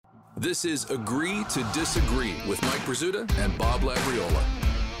This is Agree to Disagree with Mike Prizzuta and Bob Labriola.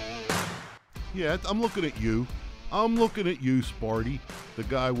 Yeah, I'm looking at you. I'm looking at you, Sparty, the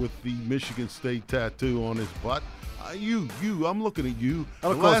guy with the Michigan State tattoo on his butt. I'm looking at you.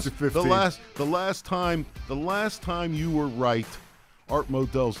 That'll cost you 15. The last time you were right, Art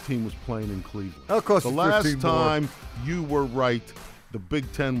Modell's team was playing in Cleveland. That'll cost you 15 The last more. time you were right, the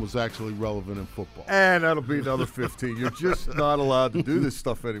Big Ten was actually relevant in football. And that'll be another 15. You're just not allowed to do this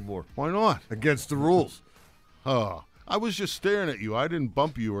stuff anymore. Why not? Against the rules. I was just staring at you. I didn't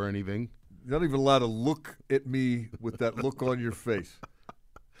bump you or anything. You're not even allowed to look at me with that look on your face.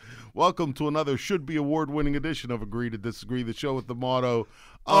 Welcome to another should-be award-winning edition of Agree to Disagree, the show with the motto,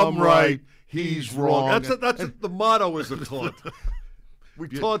 I'm right, he's wrong. That's the motto is a taunt. We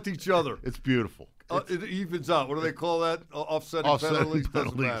taunt each other. It's beautiful. It evens out. What do they call that? Offsetting penalties?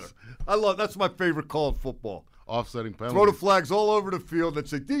 Doesn't matter. That's my favorite call in football. Offsetting penalties. Throw the flags all over the field and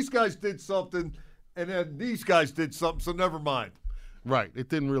say, these guys did something, and then these guys did something, so never mind. Right. It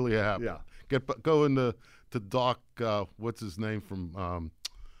didn't really happen. Yeah. Go into Doc, what's his name from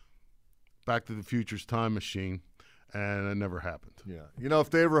Back to the Future's Time Machine, and it never happened. Yeah. You know, if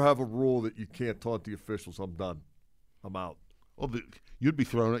they ever have a rule that you can't taunt the officials, I'm done. I'm out. Well, you'd be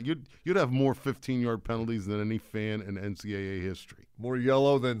thrown out. You'd have more 15-yard penalties than any fan in NCAA history. More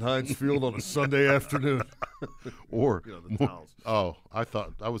yellow than Heinz Field on a Sunday afternoon. Or the towels.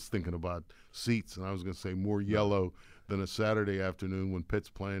 I was thinking about seats, and I was going to say more yellow than a Saturday afternoon when Pitt's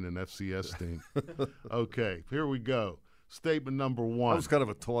playing an FCS team. Okay, here we go. Statement number one. That was kind of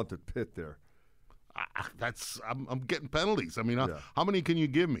a taunt at Pitt there. I'm getting penalties. I mean, how many can you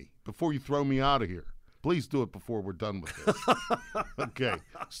give me before you throw me out of here? Please do it before we're done with this. Okay,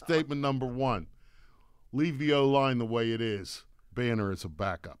 statement number one. Leave the O-line the way it is. Banner is a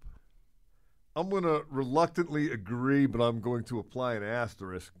backup. I'm going to reluctantly agree, but I'm going to apply an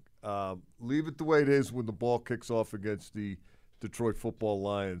asterisk. Leave it the way it is when the ball kicks off against the Detroit Football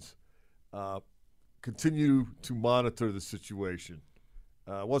Lions. Continue to monitor the situation.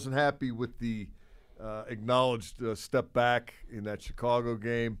 Wasn't happy with the acknowledged step back in that Chicago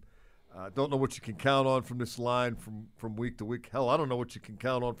game. Don't know what you can count on from this line from week to week. Hell, I don't know what you can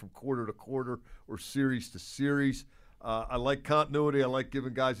count on from quarter to quarter or series to series. I like continuity. I like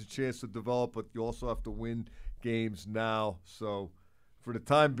giving guys a chance to develop, but you also have to win games now. So for the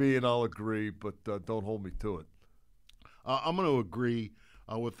time being, I'll agree, but don't hold me to it. I'm going to agree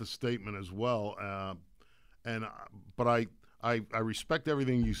with the statement as well, but I respect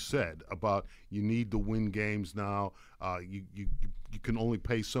everything you said about you need to win games now. You can only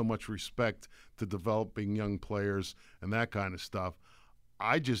pay so much respect to developing young players and that kind of stuff.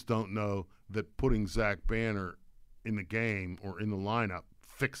 I just don't know that putting Zach Banner in the game or in the lineup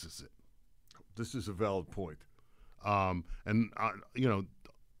fixes it. This is a valid point. I'm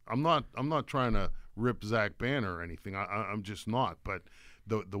not trying to rip Zach Banner or anything. I'm just not. But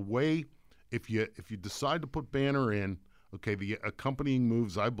the way if you decide to put Banner in, okay, the accompanying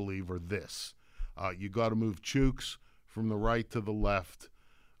moves I believe are this: you got to move Chooks from the right to the left,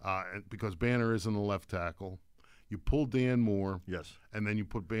 because Banner isn't a left tackle. You pull Dan Moore, yes, and then you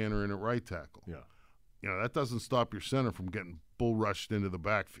put Banner in at right tackle. Yeah, that doesn't stop your center from getting bull rushed into the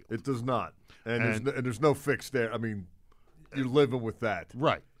backfield. It does not, and there's no fix there. I mean, you're living with that,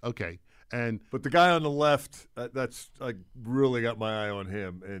 right? Okay, but the guy on the left, I really got my eye on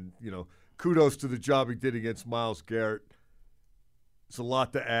him, and kudos to the job he did against Myles Garrett. It's a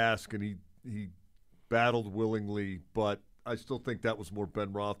lot to ask, and he battled willingly, but I still think that was more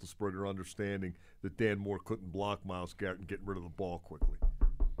Ben Roethlisberger understanding that Dan Moore couldn't block Myles Garrett and getting rid of the ball quickly.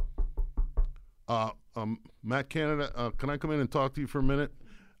 Matt Canada, can I come in and talk to you for a minute?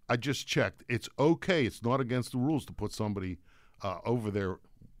 I just checked. It's okay. It's not against the rules to put somebody over there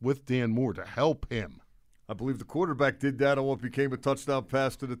with Dan Moore to help him. I believe the quarterback did that on what became a touchdown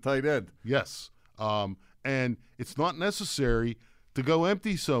pass to the tight end. Yes. And it's not necessary to go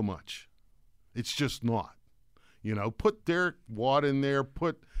empty so much. It's just not. Put Derek Watt in there.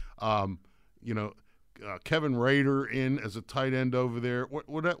 Put, Kevin Rader in as a tight end over there.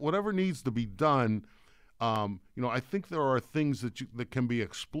 Whatever needs to be done. I think there are things that can be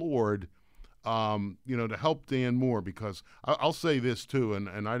explored, to help Dan Moore, because I'll say this too,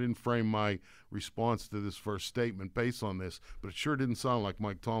 and I didn't frame my response to this first statement based on this, but it sure didn't sound like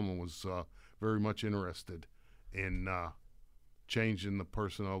Mike Tomlin was very much interested in changing the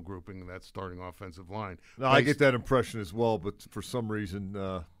personnel grouping of that starting offensive line. No, I get that impression as well, but for some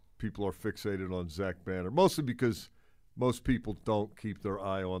reason people are fixated on Zach Banner, mostly because most people don't keep their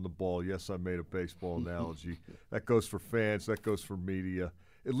eye on the ball. Yes, I made a baseball analogy. That goes for fans. That goes for media.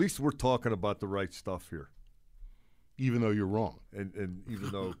 At least we're talking about the right stuff here. Even though you're wrong. And even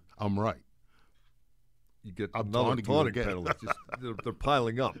though I'm right. you get I'm another taunting you taunting again. penalty, they're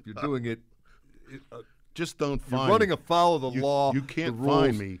piling up. You're doing it. Just don't You're find running me. afoul of the law. You can't the rules.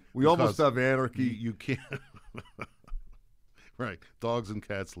 find me. We almost because have anarchy. You can't. Right. Dogs and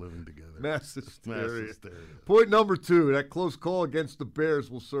cats living together. Mass hysteria. hysteria. Point number 2, that close call against the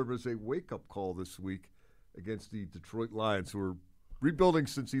Bears will serve as a wake-up call this week against the Detroit Lions, who are rebuilding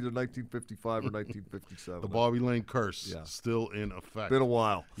since either 1955 or 1957. The Bobby Lane curse Yeah. still in effect. Been a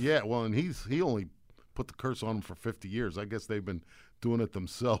while. Yeah, well, and he only put the curse on him for 50 years. I guess they've been doing it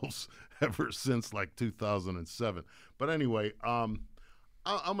themselves ever since like 2007. But anyway, I'm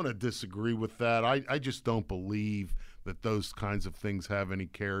going to disagree with that. I just don't believe that those kinds of things have any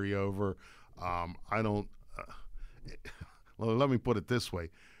carryover. I don't. Well, let me put it this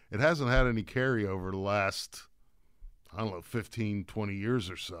way. It hasn't had any carryover the last, I don't know, 15, 20 years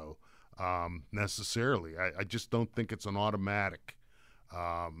or so, necessarily. I just don't think it's an automatic.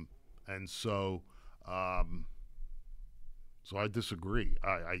 And so I disagree.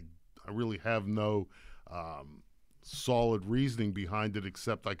 I really have no solid reasoning behind it,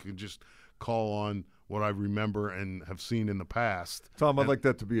 except I can just call on what I remember and have seen in the past. Tom, I'd like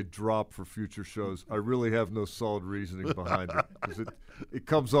that to be a drop for future shows. I really have no solid reasoning behind it because it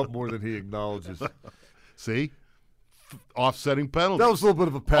comes up more than he acknowledges. See? Offsetting penalties. That was a little bit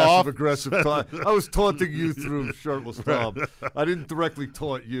of a passive-aggressive taunt. I was taunting you through shirtless Tom. I didn't directly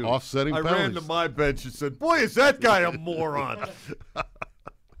taunt you. Offsetting I penalties. ran to my bench and said, boy, is that guy a moron.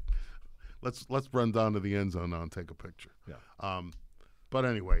 Let's run down to the end zone now and take a picture. Yeah. But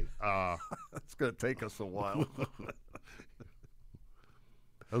anyway. It's going to take us a while.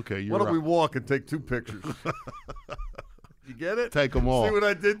 Okay, you're Why don't right. we walk and take 2 pictures? You get it? Take them all. See what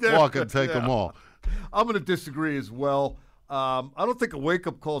I did there? Walk and take them Yeah. all. I'm going to disagree as well. I don't think a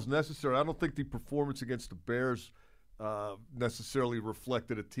wake-up call is necessary. I don't think the performance against the Bears necessarily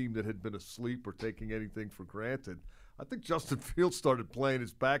reflected a team that had been asleep or taking anything for granted. I think Justin Fields started playing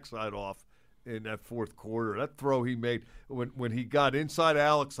his backside off in that fourth quarter. That throw he made when he got inside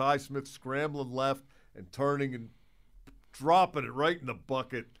Alex Highsmith, scrambling left and turning and dropping it right in the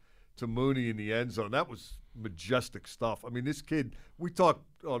bucket to Mooney in the end zone. That was majestic stuff. I mean, this kid, we talked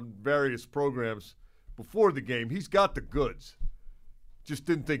on various programs before the game, he's got the goods. Just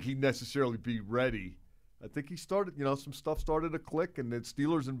didn't think he'd necessarily be ready. I think he started, some stuff started to click, and the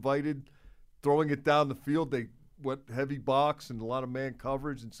Steelers invited throwing it down the field. They went heavy box and a lot of man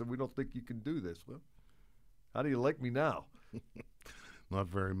coverage and said, we don't think you can do this. Well, how do you like me now? Not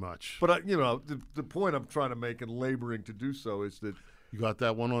very much. But, the point I'm trying to make and laboring to do so is that You got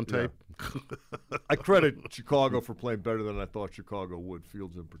that one on tape? I credit Chicago for playing better than I thought Chicago would,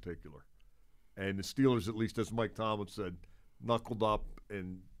 Fields in particular. And the Steelers, at least as Mike Tomlin said, knuckled up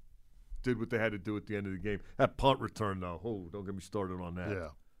and did what they had to do at the end of the game. That punt return, though, don't get me started on that. Yeah.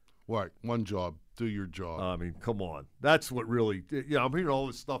 Right. One job. Do your job. I mean, come on. That's what really – I'm hearing all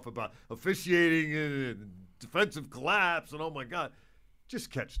this stuff about officiating and defensive collapse and, oh, my God. Just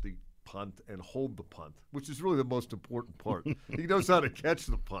catch the punt and hold the punt, which is really the most important part. He knows how to catch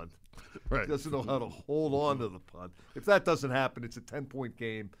the punt. Right. He doesn't know how to hold on to the punt. If that doesn't happen, it's a 10-point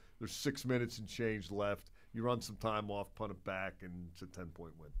game. There's 6 minutes and change left. You run some time off, punt it back, and it's a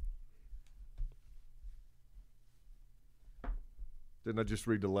 10-point win. Didn't I just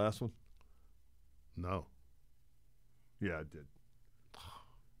read the last one? No. Yeah, I did.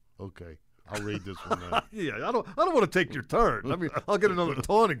 Okay. I'll read this one then. Yeah, I don't want to take your turn. I mean, I'll get another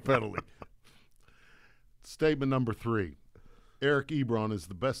taunting penalty. Statement number 3. Eric Ebron is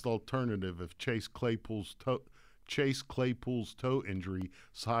the best alternative if Chase Claypool's toe injury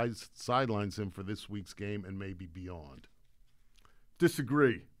sidelines him for this week's game and maybe beyond.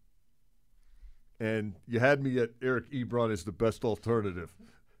 Disagree. And you had me at Eric Ebron is the best alternative.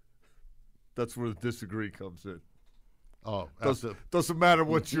 That's where the disagree comes in. Oh, Doesn't matter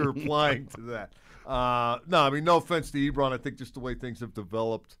what you're applying to that. No, I mean, no offense to Ebron. I think just the way things have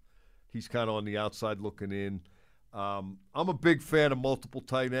developed, he's kind of on the outside looking in. I'm a big fan of multiple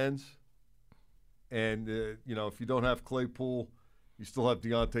tight ends. And, if you don't have Claypool, you still have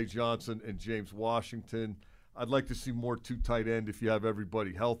Deontay Johnson and James Washington. I'd like to see more 2 tight end if you have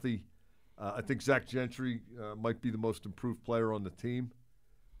everybody healthy. I think Zach Gentry might be the most improved player on the team.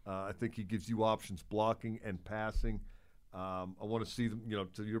 I think he gives you options blocking and passing. I want to see them,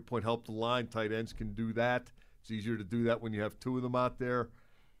 to your point, help the line. Tight ends can do that. It's easier to do that when you have 2 of them out there.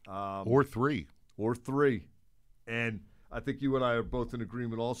 or 3. Or 3. And I think you and I are both in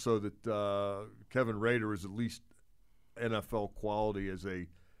agreement also that Kevin Rader is at least NFL quality as a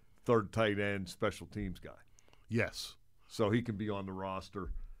third tight end special teams guy. Yes. So he can be on the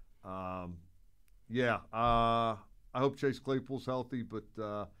roster. I hope Chase Claypool's healthy, but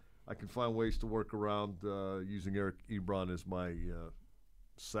I can find ways to work around using Eric Ebron as my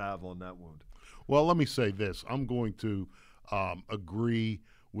salve on that wound. Well, let me say this. I'm going to agree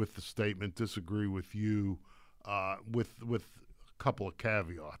with the statement, disagree with you with a couple of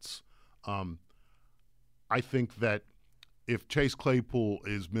caveats. I think that if Chase Claypool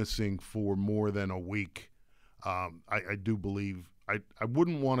is missing for more than a week, I do believe I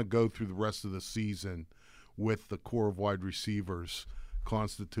wouldn't want to go through the rest of the season with the core of wide receivers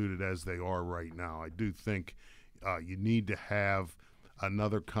constituted as they are right now. I do think you need to have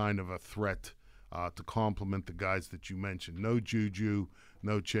another kind of a threat to complement the guys that you mentioned. No Juju,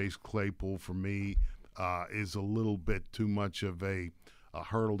 no Chase Claypool for me is a little bit too much of a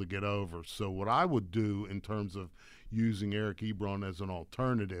hurdle to get over. So what I would do in terms of using Eric Ebron as an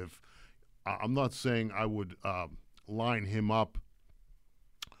alternative, I'm not saying I would line him up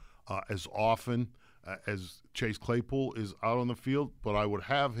as often as Chase Claypool is out on the field, but I would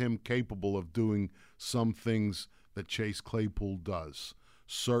have him capable of doing some things that Chase Claypool does.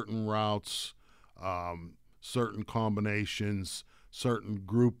 Certain routes, certain combinations, certain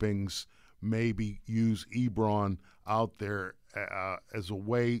groupings, maybe use Ebron out there as a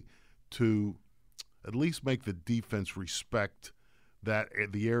way to at least make the defense respect that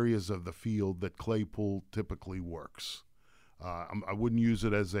the areas of the field that Claypool typically works. I wouldn't use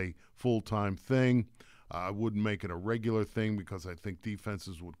it as a full-time thing. I wouldn't make it a regular thing because I think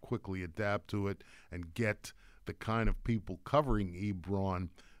defenses would quickly adapt to it and get the kind of people covering Ebron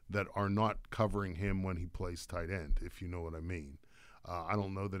that are not covering him when he plays tight end, if you know what I mean. I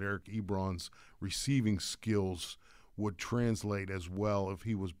don't know that Eric Ebron's receiving skills would translate as well if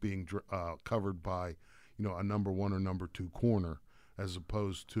he was being covered by, a number one or number two corner as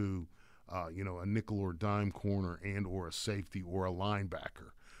opposed to, a nickel or dime corner and or a safety or a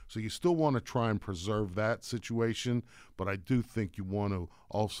linebacker. So you still want to try and preserve that situation, but I do think you want to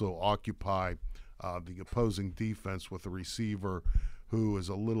also occupy the opposing defense with a receiver who is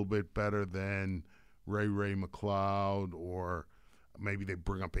a little bit better than Ray McLeod, or maybe they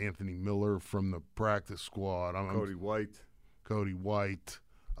bring up Anthony Miller from the practice squad. Cody White.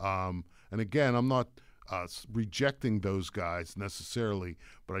 And again, I'm not rejecting those guys necessarily,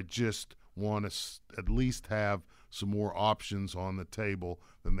 but I just want to at least have some more options on the table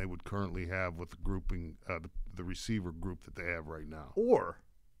than they would currently have with the grouping, the receiver group that they have right now. Or,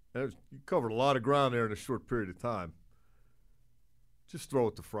 you covered a lot of ground there in a short period of time, just throw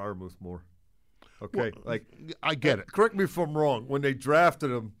it to Freiermuth more. Okay? Well, I get it. Correct me if I'm wrong. When they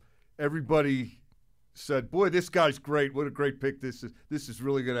drafted him, everybody said, boy, this guy's great. What a great pick this is. This is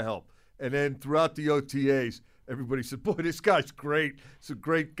really going to help. And then throughout the OTAs, everybody said, boy, this guy's great. It's a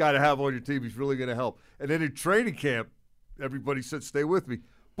great guy to have on your team. He's really going to help. And then in training camp, everybody said, stay with me.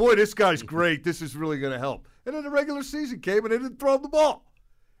 Boy, this guy's great. This is really going to help. And then the regular season came, and they didn't throw him the ball.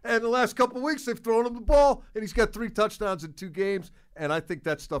 And the last couple of weeks, they've thrown him the ball, and he's got 3 touchdowns in 2 games, and I think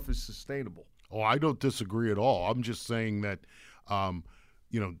that stuff is sustainable. Oh, I don't disagree at all. I'm just saying that,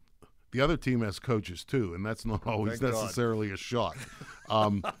 the other team has coaches too, and that's not always necessarily a shot.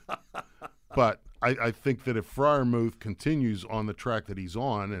 But I think that if Freiermuth continues on the track that he's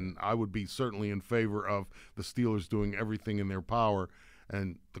on, and I would be certainly in favor of the Steelers doing everything in their power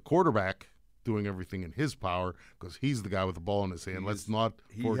and the quarterback doing everything in his power because he's the guy with the ball in his hand. Let's not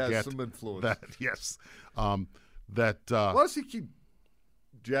forget he has some influence. That. Yes. Why does he keep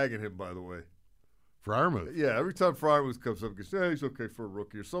jagging him, by the way? Freiermuth. Yeah, every time Freiermuth comes up, he goes, he's okay for a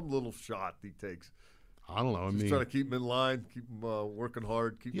rookie, or some little shot he takes. I don't know. Just trying to keep him in line, keep him working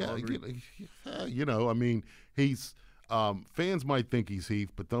hard, keep him hungry. He's fans might think he's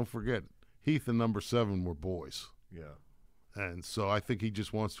Heath, but don't forget, Heath and number 7 were boys. Yeah. And so I think he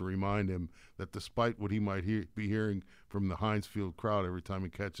just wants to remind him that despite what he might be hearing from the Heinz Field crowd every time he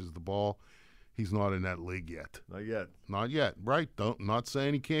catches the ball, he's not in that league yet. Not yet. Not yet, right? Not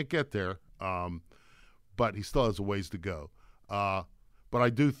saying he can't get there, but he still has a ways to go. But I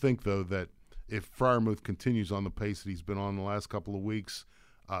do think, though, that if Freiermuth continues on the pace that he's been on the last couple of weeks,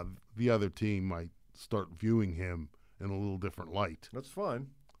 the other team might start viewing him in a little different light. That's fine.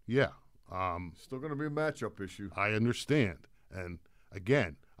 Yeah. Still going to be a matchup issue. I understand. And,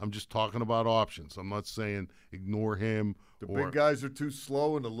 again, I'm just talking about options. I'm not saying ignore him. The big guys are too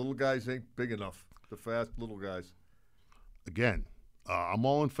slow, and the little guys ain't big enough, the fast little guys. Again, I'm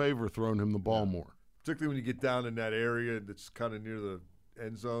all in favor of throwing him the ball more. Particularly when you get down in that area that's kind of near the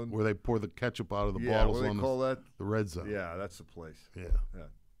end zone. Where they pour the ketchup out of the bottles on the red zone. Yeah, that's the place.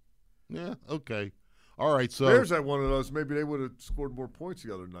 Yeah, okay. All right, so Bears had one of those. Maybe they would have scored more points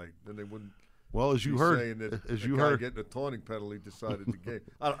the other night. Then they wouldn't. Well, as you He's heard, saying that as the you guy heard, getting a taunting penalty decided the game.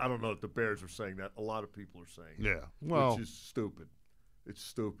 I don't know if the Bears are saying that. A lot of people are saying it, yeah. Well, which is stupid. It's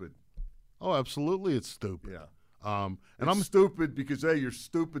stupid. oh, absolutely, it's stupid. Yeah. And It's stupid because A, you're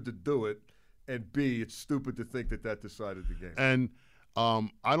stupid to do it, and B, it's stupid to think that decided the game. And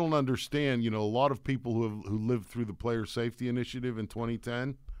I don't understand. You know, a lot of people who lived through the Player Safety Initiative in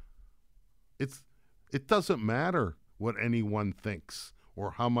 2010. It doesn't matter what anyone thinks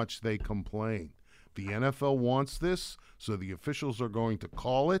or how much they complain. The NFL wants this, so the officials are going to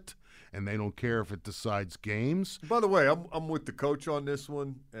call it, and they don't care if it decides games. By the way, I'm with the coach on this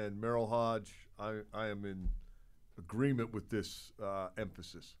one, and Merrill Hodge. I am in agreement with this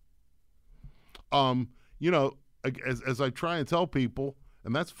emphasis. You know, as I try and tell people,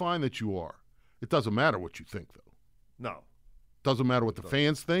 and that's fine that you are. It doesn't matter what you think, though. No. Doesn't matter what the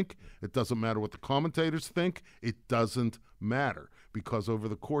fans think. It doesn't matter what the commentators think. It doesn't matter because over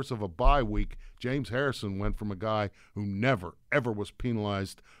the course of a bye week, James Harrison went from a guy who never, ever was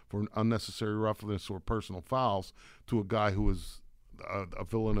penalized for unnecessary roughness or personal fouls to a guy who was a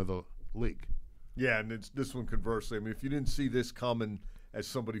villain of the league. Yeah, and this one conversely. I mean, if you didn't see this coming as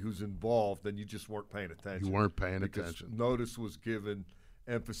somebody who's involved, then you just weren't paying attention. You weren't paying because attention. Notice was given,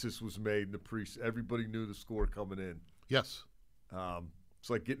 emphasis was made in the everybody knew the score coming in. Yes. It's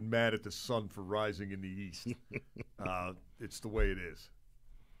like getting mad at the sun for rising in the east. It's the way it is.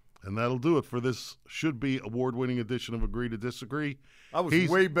 And that'll do it for this should-be award-winning edition of Agree to Disagree. I was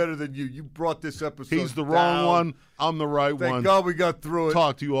way better than you. You brought this episode He's the wrong one. I'm the right one. Thank God we got through it.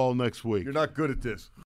 Talk to you all next week. You're not good at this.